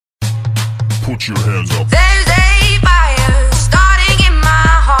put your hands up. There's a fire starting in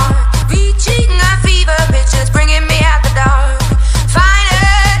my heart, reaching a fever pitch that's bringing me out the dark.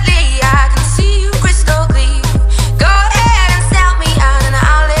 Finally, I can see you crystal clear. Go ahead and sell me out and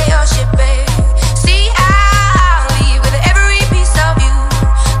I'll lay your shit bare. See, I'll leave with every piece of you.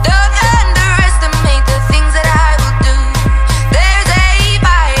 Don't underestimate the things that I will do. There's a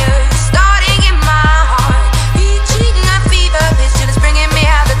fire starting in my heart, reaching a fever pitch and it's bringing me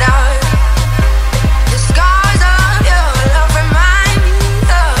out the dark. The scars of your love remind me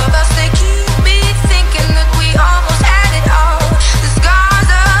of us. They keep me thinking that we almost had it all. The scars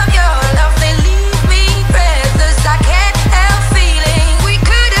of your love, they leave me breathless. I can't help feeling we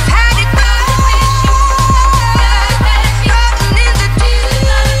could have had it all. Rolling in the deep,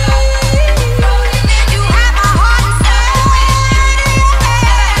 you had my heart and soul, and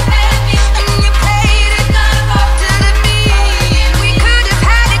you played it to the beat. We could have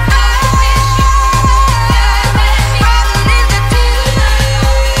had it all. Rolling in the deep,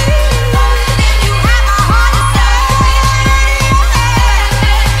 you had my heart and soul, and you played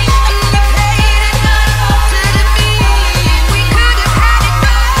it to the beat.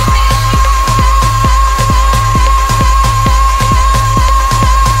 We could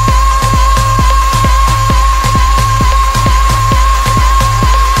have had it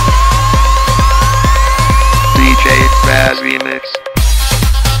DJz remix.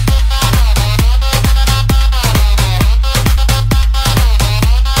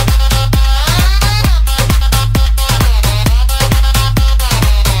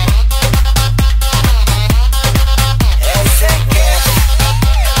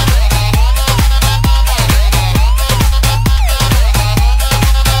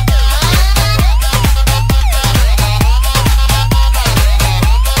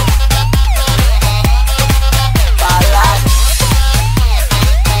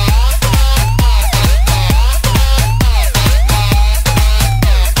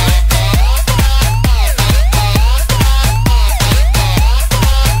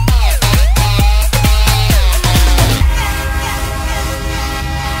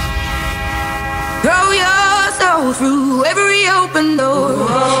 Throw your soul through every open door.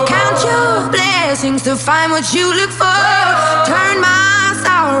 Count your blessings to find what you look for. Turn my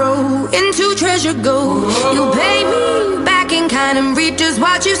sorrow into treasure gold. You'll pay me back in kind and reap just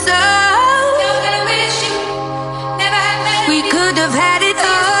what you sow. We could have had it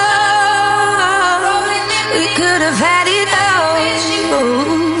all.